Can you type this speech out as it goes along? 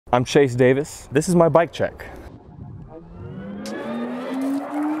I'm Chase Davis. This is my bike check.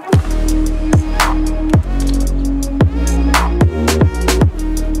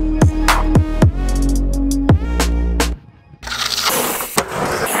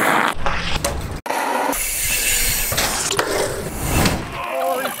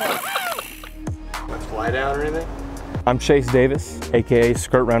 Fly down or anything? I'm Chase Davis, aka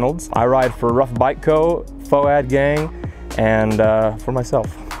Skirt Reynolds. I ride for Ruff Bike Co, FOAD Gang, and for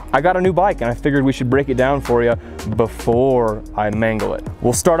myself. I got a new bike and I figured we should break it down for you before I mangle it.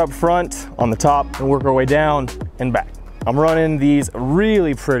 We'll start up front on the top and work our way down and back. I'm running these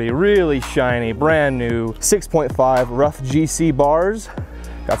really pretty, really shiny, brand new 6.5 Ruff GC bars.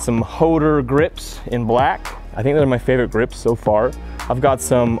 Got some Hoder grips in black. I think they're my favorite grips so far. I've got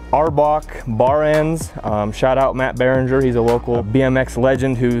some Arbok bar ends. Shout out Matt Berenger, he's a local BMX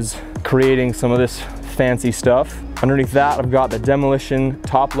legend who's creating some of this fancy stuff. Underneath that, I've got the Demolition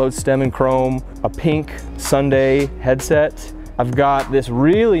Topload stem in chrome, a pink Sunday headset. I've got this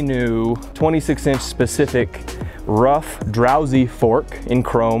really new 26-inch specific Ruff Drowzy fork in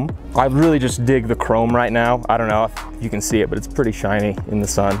chrome. I really just dig the chrome right now. I don't know if you can see it, but it's pretty shiny in the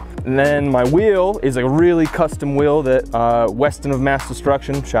sun. And then my wheel is a really custom wheel that Weston of Mass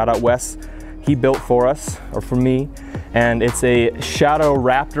Destruction, shout out Wes, he built for us, or for me. And it's a Shadow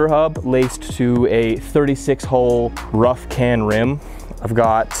Raptor hub laced to a 36-hole Ruff Can Rim. I've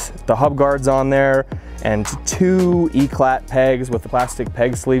got the hub guards on there and 2 Eclat pegs with the plastic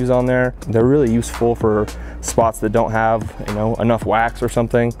peg sleeves on there. They're really useful for spots that don't have, you know, enough wax or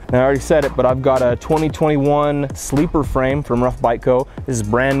something. Now I already said it, but I've got a 2021 sleeper frame from Ruff Bike Co. This is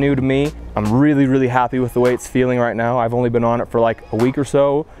brand new to me. I'm really, really happy with the way it's feeling right now. I've only been on it for like a week or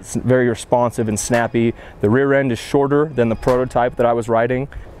so. It's very responsive and snappy. The rear end is shorter than the prototype that I was riding.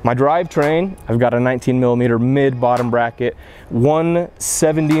 My drivetrain, I've got a 19mm mid-bottom bracket,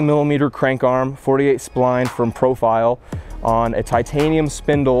 170mm crank arm, 48 spline from Profile on a titanium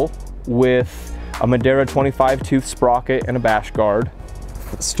spindle with a Madera 25-tooth sprocket and a Bashgaurd.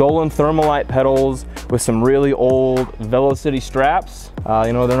 Stolen Thermalite pedals with some really old Velo City straps.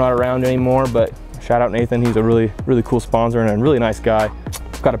 You know, they're not around anymore, but shout out Nathan, he's a really, really cool sponsor and a really nice guy.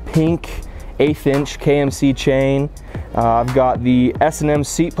 I've got a pink 1/8-inch KMC chain. I've got the S&M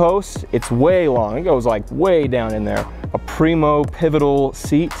seat post. It's way long, it goes like way down in there. A Primo pivotal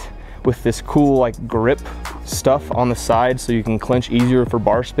seat with this cool like grip stuff on the side so you can clinch easier for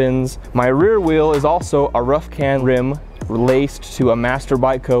bar spins. My rear wheel is also a Ruff Can rim laced to a Master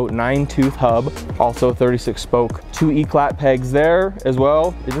Bike Co 9-tooth hub, also 36 spoke. 2 Eclat pegs there as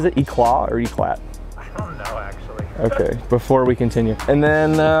well. Is it Eclat or Eclat? I don't know actually. Okay, before we continue. And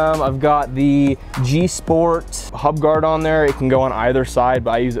then I've got the G Sport hub guard on there. It can go on either side,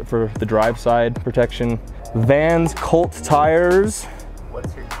 but I use it for the drive side protection. Vans Colt tires.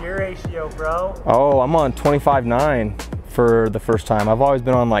 What's your gear ratio, bro? Oh, I'm on 25.9 for the first time. I've always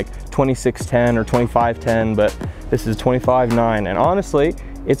been on like 26.10 or 25.10, but this is 25.9, and honestly,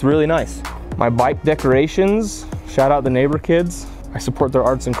 it's really nice. My bike decorations, shout out the neighbor kids. I support their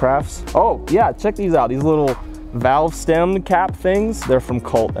arts and crafts. Oh yeah, check these out. These little valve stem cap things, they're from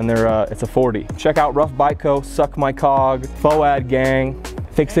Colt, and they're it's a 40. Check out Ruff Bike Co, Suck My Cog, FOAD Gang,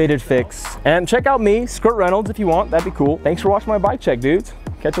 Fixated Fix, and check out me, Skirt Reynolds, if you want. That'd be cool. Thanks for watching my bike check, dudes.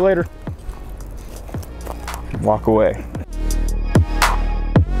 Catch you later. Walk away.